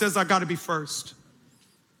prophecy says I gotta be first.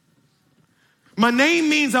 My name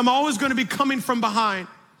means I'm always gonna be coming from behind,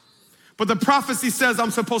 but the prophecy says I'm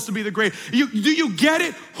supposed to be the great. Do you get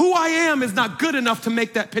it? Who I am is not good enough to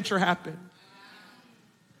make that picture happen.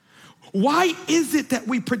 Why is it that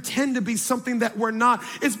we pretend to be something that we're not?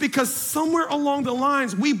 It's because somewhere along the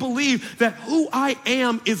lines, we believe that who I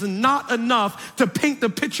am is not enough to paint the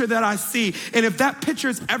picture that I see. And if that picture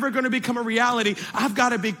is ever going to become a reality, I've got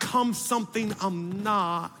to become something I'm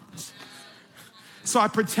not. So I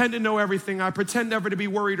pretend to know everything. I pretend never to be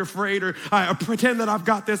worried or afraid, or I pretend that I've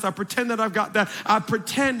got this. I pretend that I've got that. I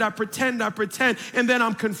pretend. And then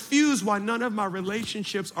I'm confused why none of my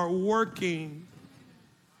relationships are working.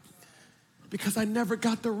 Because I never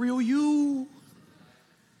got the real you.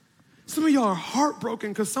 Some of y'all are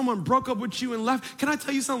heartbroken because someone broke up with you and left. Can I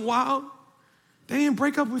tell you something wild? They didn't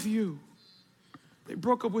break up with you. They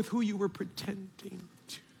broke up with who you were pretending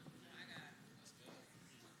to.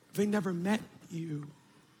 They never met you.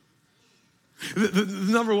 The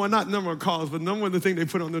number one, not number one cause, but number one, the thing they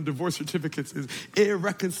put on their divorce certificates is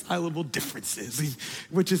irreconcilable differences,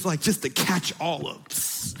 which is like just to catch all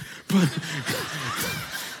ups.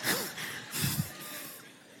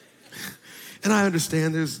 And I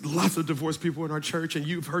understand there's lots of divorced people in our church, and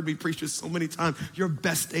you've heard me preach this so many times. Your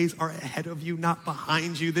best days are ahead of you, not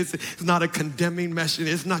behind you. This is not a condemning message.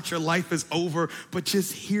 It's not your life is over, but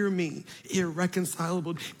just hear me.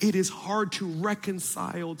 Irreconcilable. It is hard to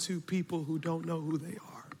reconcile to people who don't know who they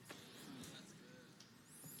are.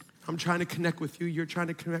 I'm trying to connect with you. You're trying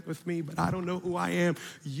to connect with me, but I don't know who I am.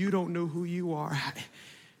 You don't know who you are.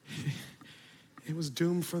 It was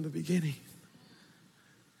doomed from the beginning.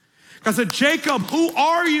 I said, Jacob, who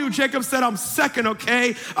are you? Jacob said, I'm second,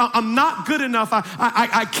 okay? I'm not good enough.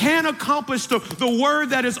 I can't accomplish the word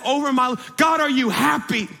that is over my life. God, are you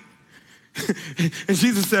happy? And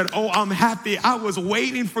Jesus said, oh, I'm happy. I was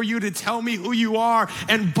waiting for you to tell me who you are.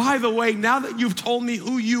 And by the way, now that you've told me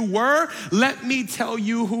who you were, let me tell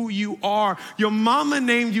you who you are. Your mama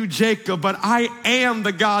named you Jacob, but I am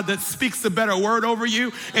the God that speaks a better word over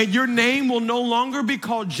you. And your name will no longer be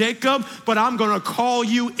called Jacob, but I'm going to call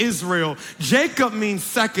you Israel. Jacob means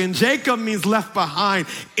second. Jacob means left behind.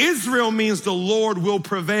 Israel means the Lord will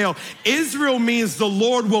prevail. Israel means the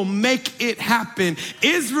Lord will make it happen.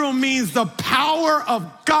 Israel means the power of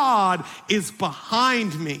God is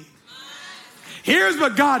behind me. Here's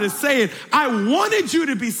what God is saying. I wanted you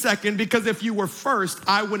to be second because if you were first,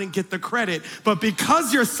 I wouldn't get the credit. But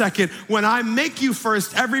because you're second, when I make you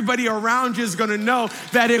first, everybody around you is going to know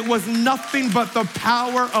that it was nothing but the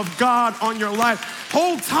power of God on your life.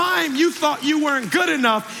 Whole time you thought you weren't good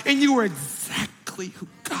enough and you were exactly who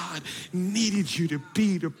God needed you to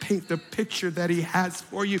be to paint the picture that he has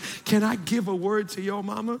for you. Can I give a word to your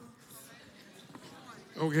mama?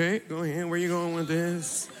 Okay, go ahead. Where you going with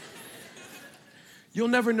this? You'll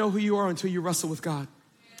never know who you are until you wrestle with God.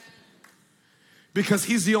 Because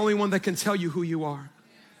he's the only one that can tell you who you are.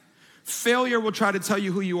 Failure will try to tell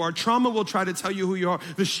you who you are. Trauma will try to tell you who you are.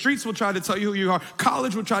 The streets will try to tell you who you are.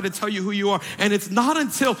 College will try to tell you who you are. And it's not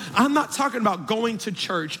until, I'm not talking about going to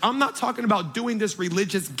church. I'm not talking about doing this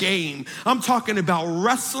religious game. I'm talking about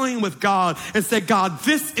wrestling with God and say, God,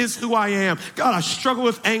 this is who I am. God, I struggle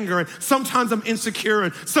with anger. And sometimes I'm insecure.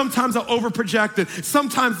 And sometimes I'm overprojected.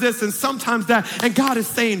 Sometimes this and sometimes that. And God is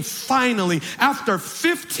saying, finally, after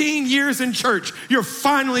 15 years in church, you're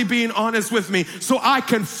finally being honest with me. So I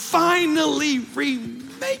can finally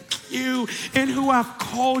remake you in who I've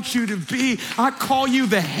called you to be. I call you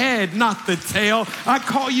the head, not the tail. I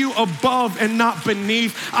call you above and not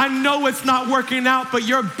beneath. I know it's not working out, but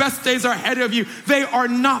your best days are ahead of you. They are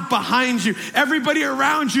not behind you. Everybody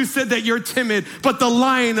around you said that you're timid, but the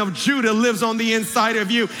Lion of Judah lives on the inside of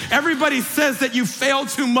you. Everybody says that you fail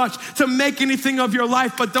too much to make anything of your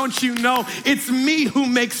life, but don't you know it's me who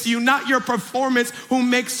makes you, not your performance who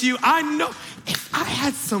makes you. I know if I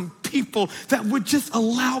had some people that would just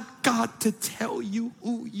allow God to tell you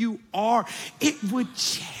who you are, it would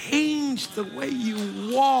change the way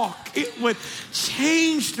you walk. It would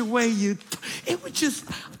change the way it would just,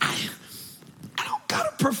 I don't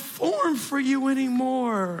gotta perform for you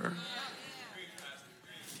anymore.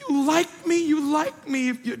 If you like me, you like me.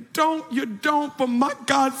 If you don't, you don't. But my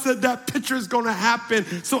God said that picture is gonna happen,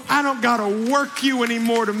 so I don't gotta work you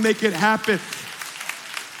anymore to make it happen.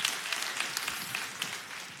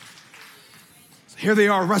 Here they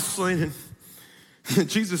are wrestling, and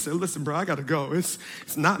Jesus said, listen, bro, I got to go. It's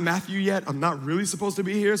not Matthew yet. I'm not really supposed to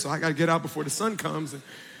be here, so I got to get out before the sun comes. And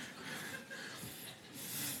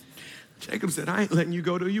Jacob said, I ain't letting you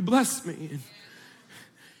go till you bless me. And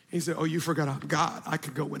he said, oh, you forgot I'm God. I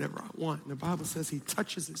could go whenever I want. And the Bible says he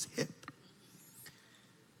touches his hip,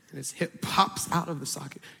 and his hip pops out of the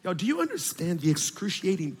socket. Y'all, do you understand the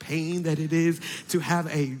excruciating pain that it is to have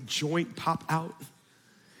a joint pop out?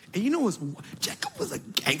 And you know what? Jacob was a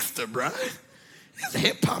gangster, bro. His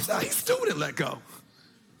hip pops out. He still wouldn't let go.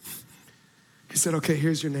 He said, okay,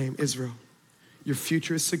 here's your name, Israel. Your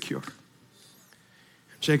future is secure.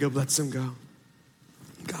 Jacob lets him go.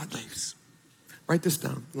 God leaves. Write this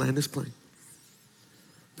down. Land this plane.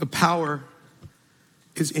 The power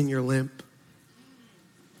is in your limp.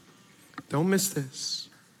 Don't miss this.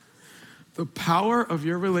 The power of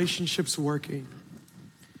your relationships working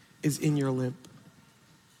is in your limp.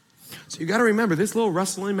 So you got to remember, this little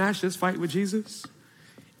wrestling match, this fight with Jesus,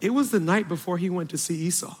 it was the night before he went to see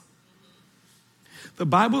Esau. The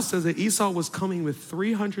Bible says that Esau was coming with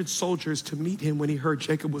 300 soldiers to meet him when he heard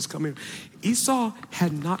Jacob was coming. Esau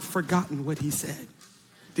had not forgotten what he said.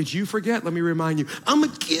 Did you forget? Let me remind you. I'm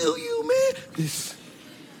going to kill you, man.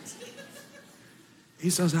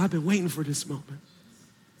 Esau said, I've been waiting for this moment.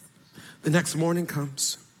 The next morning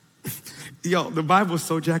comes. Yo, the Bible is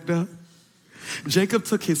so jacked up. Jacob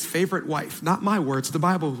took his favorite wife, not my words, the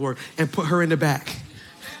Bible's word, and put her in the back.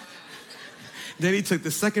 Then he took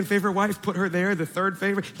the second favorite wife, put her there, the third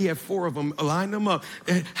favorite. He had 4 of them, lined them up.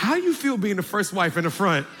 And how you feel being the first wife in the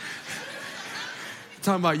front?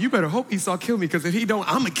 Talking about, you better hope Esau kill me, because if he don't,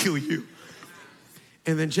 I'm going to kill you.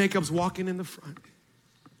 And then Jacob's walking in the front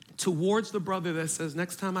towards the brother that says,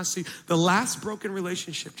 next time I see, the last broken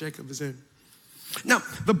relationship Jacob is in. Now,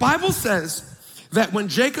 the Bible says that when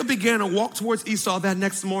Jacob began to walk towards Esau that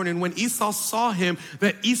next morning, when Esau saw him,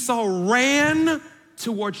 that Esau ran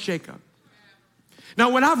towards Jacob. Now,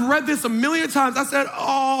 when I've read this a million times, I said,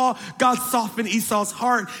 oh, God softened Esau's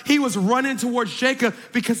heart. He was running towards Jacob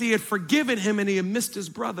because he had forgiven him and he had missed his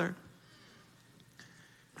brother.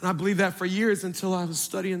 And I believed that for years until I was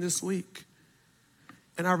studying this week.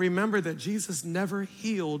 And I remember that Jesus never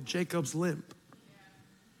healed Jacob's limp.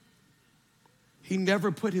 He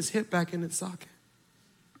never put his hip back in its socket.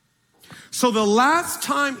 So the last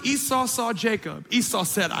time Esau saw Jacob, Esau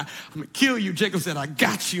said, I'm going to kill you. Jacob said, I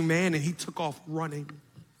got you, man. And he took off running.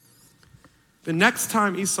 The next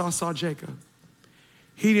time Esau saw Jacob,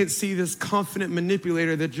 he didn't see this confident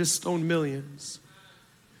manipulator that just stoned millions.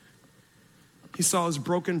 He saw his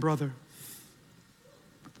broken brother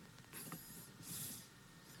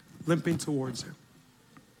limping towards him.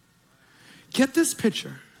 Get this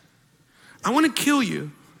picture. I want to kill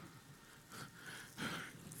you,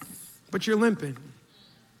 but you're limping.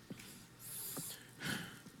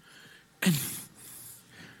 And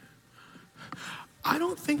I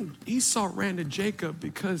don't think Esau ran to Jacob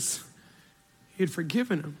because he had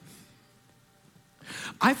forgiven him.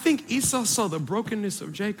 I think Esau saw the brokenness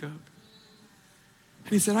of Jacob.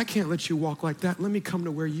 And he said, I can't let you walk like that. Let me come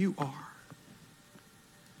to where you are.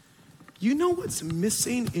 You know what's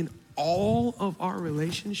missing in all of our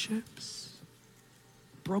relationships?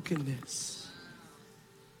 Brokenness.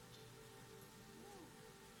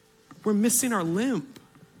 We're missing our limp.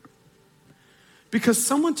 Because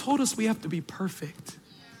someone told us we have to be perfect.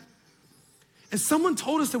 And someone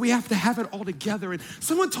told us that we have to have it all together. And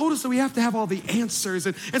someone told us that we have to have all the answers.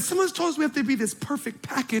 And someone told us we have to be this perfect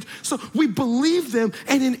package. So we believe them.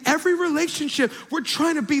 And in every relationship, we're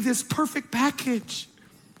trying to be this perfect package.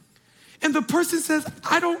 And the person says,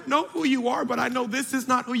 I don't know who you are, but I know this is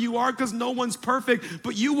not who you are because no one's perfect.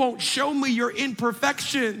 But you won't show me your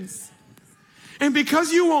imperfections. And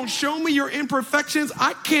because you won't show me your imperfections,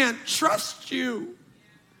 I can't trust you.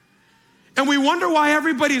 And we wonder why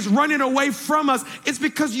everybody's running away from us. It's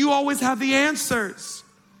because you always have the answers.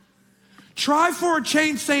 Try for a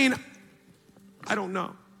change saying, I don't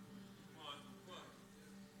know.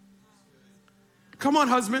 Come on,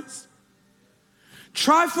 husbands.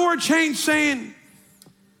 Try for a change saying,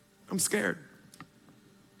 I'm scared.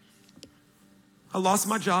 I lost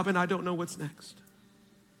my job and I don't know what's next.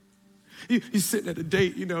 You're sitting at a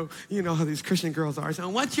date, you know how these Christian girls are. So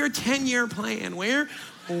what's your 10-year plan? Where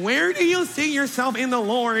do you see yourself in the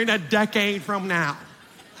Lord a decade from now?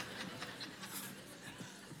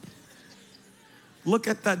 Look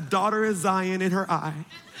at that daughter of Zion in her eye.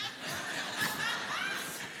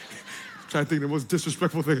 I'm trying to think of the most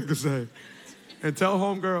disrespectful thing I could say. And tell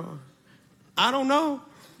homegirl, I don't know.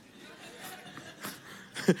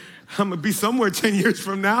 I'm going to be somewhere 10 years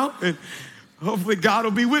from now. And hopefully God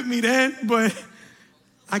will be with me then, but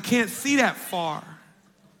I can't see that far.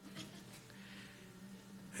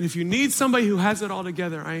 And if you need somebody who has it all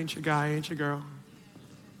together, I ain't your guy, I ain't your girl.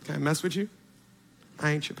 Can I mess with you? I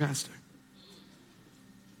ain't your pastor.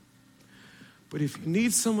 But if you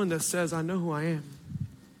need someone that says, I know who I am,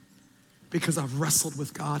 because I've wrestled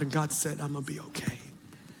with God and God said, I'm gonna be okay.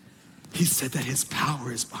 He said that his power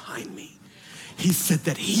is behind me. He said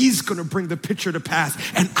that he's gonna bring the picture to pass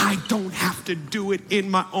and I don't have to do it in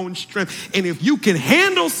my own strength. And if you can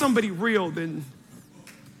handle somebody real, then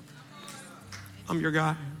I'm your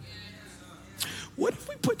guy. What if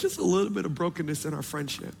we put just a little bit of brokenness in our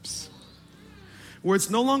friendships? Where it's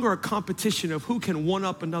no longer a competition of who can one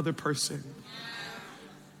up another person.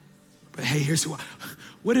 But hey, here's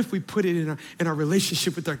what if we put it in our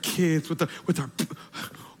relationship with our kids,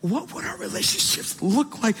 what would our relationships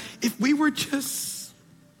look like if we were just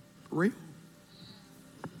real?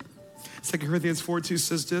 2 Corinthians 4:2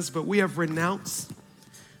 says this, but we have renounced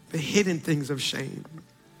the hidden things of shame.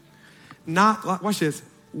 Not, watch this,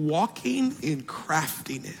 walking in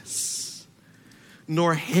craftiness,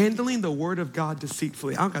 nor handling the word of God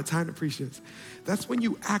deceitfully. I don't got time to preach this. That's when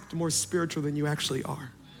you act more spiritual than you actually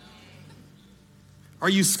are. Are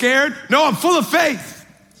you scared? No, I'm full of faith.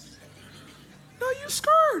 No, you're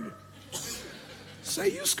scared. say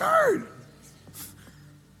you scared.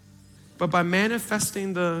 But by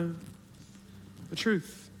manifesting the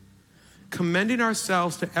truth, commending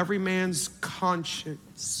ourselves to every man's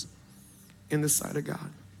conscience in the sight of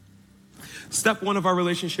God. Step 1 of our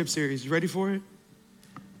relationship series. You ready for it?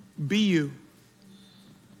 Be you.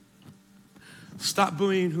 Stop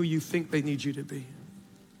being who you think they need you to be.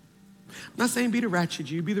 I'm not saying be the ratchet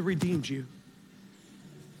you, be the redeemed you.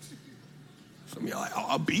 Some of y'all are like, oh,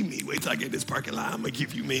 I'll be me. Wait till I get in this parking lot. I'm going to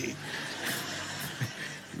give you me.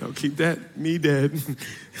 No, keep that me dead.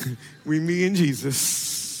 We me and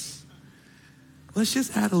Jesus. Let's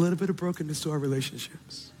just add a little bit of brokenness to our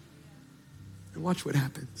relationships and watch what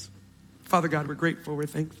happens. Father God, we're grateful, we're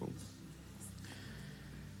thankful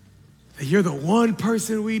that you're the one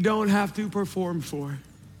person we don't have to perform for.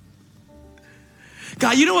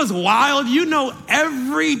 God, you know what's wild? You know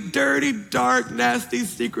every dirty, dark, nasty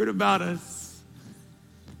secret about us.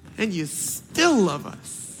 And you still love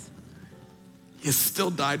us. You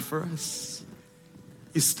still died for us.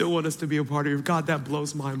 You still want us to be a part of your God. That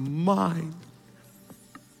blows my mind.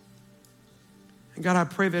 And God, I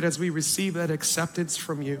pray that as we receive that acceptance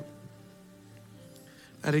from you,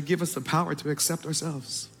 that it give us the power to accept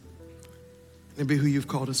ourselves and be who you've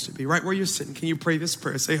called us to be. Right where you're sitting, can you pray this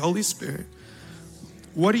prayer? Say, Holy Spirit,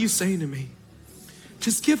 what are you saying to me?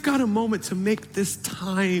 Just give God a moment to make this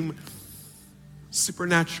time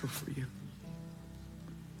supernatural for you.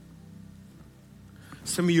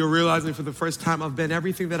 Some of you are realizing for the first time, I've been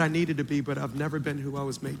everything that I needed to be, but I've never been who I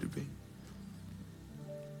was made to be.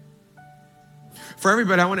 For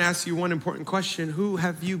everybody, I want to ask you one important question. Who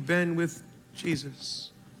have you been with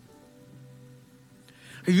Jesus?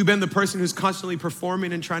 Have you been the person who's constantly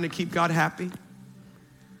performing and trying to keep God happy?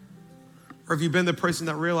 Or have you been the person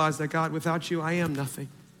that realized that, God, without you, I am nothing.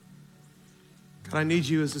 God, I need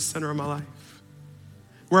you as the center of my life.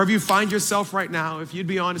 Wherever you find yourself right now, if you'd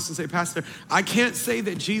be honest and say, Pastor, I can't say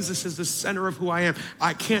that Jesus is the center of who I am.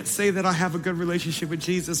 I can't say that I have a good relationship with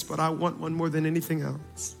Jesus, but I want one more than anything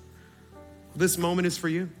else. This moment is for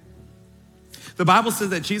you. The Bible says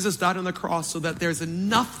that Jesus died on the cross so that there's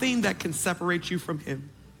nothing that can separate you from him.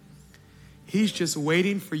 He's just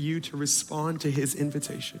waiting for you to respond to his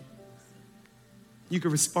invitation. You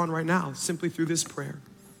can respond right now simply through this prayer.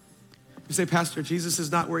 You say, Pastor, Jesus is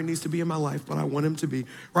not where he needs to be in my life, but I want him to be.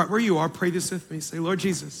 Right where you are, pray this with me. Say, Lord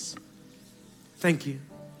Jesus, thank you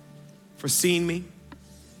for seeing me,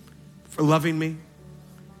 for loving me.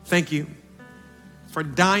 Thank you for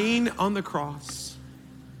dying on the cross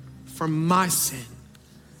for my sin,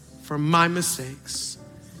 for my mistakes.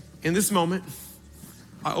 In this moment,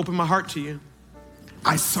 I open my heart to you.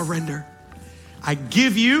 I surrender. I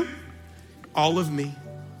give you all of me.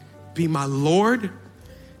 Be my Lord,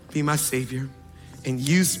 be my Savior, and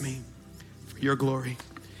use me for your glory.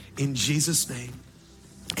 In Jesus' name,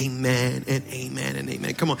 amen and amen and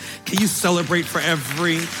amen. Come on, can you celebrate for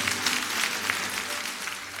every